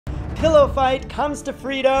pillow fight comes to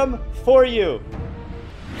freedom for you.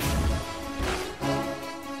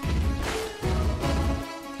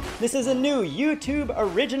 This is a new YouTube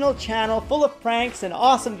original channel full of pranks and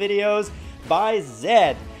awesome videos by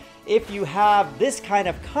Zaid. If you have this kind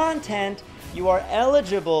of content, you are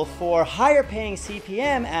eligible for higher paying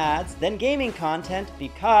CPM ads than gaming content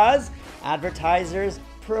because advertisers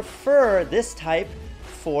prefer this type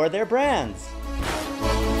for their brands.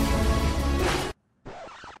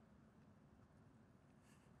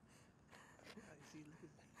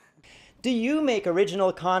 Do you make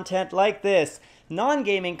original content like this?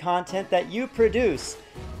 Non-gaming content that you produce?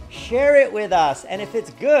 Share it with us, and if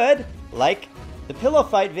it's good, like the pillow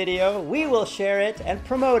fight video, we will share it and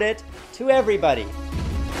promote it to everybody.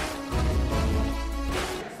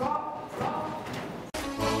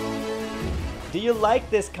 Do you like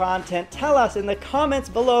this content? Tell us in the comments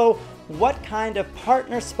below what kind of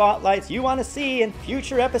partner spotlights you want to see in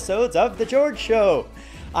future episodes of The George Show.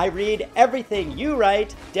 I read everything you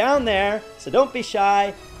write down there, so don't be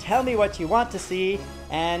shy. Tell me what you want to see,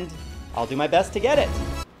 and I'll do my best to get it.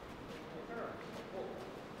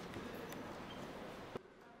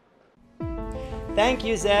 Thank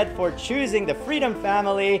you, Zaid, for choosing the Freedom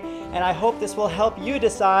family, and I hope this will help you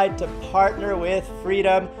decide to partner with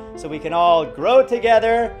Freedom so we can all grow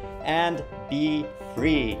together and be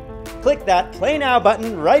free. Click that Play Now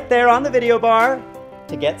button right there on the video bar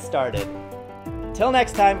to get started. Till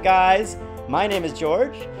next time, guys, my name is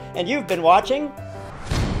George, and you've been watching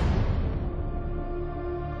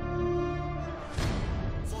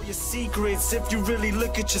Your secrets. If you really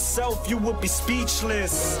look at yourself, you would be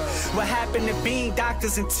speechless. What happened to being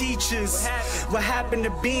doctors and teachers? What happened to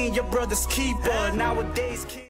being your brother's keeper? Nowadays kids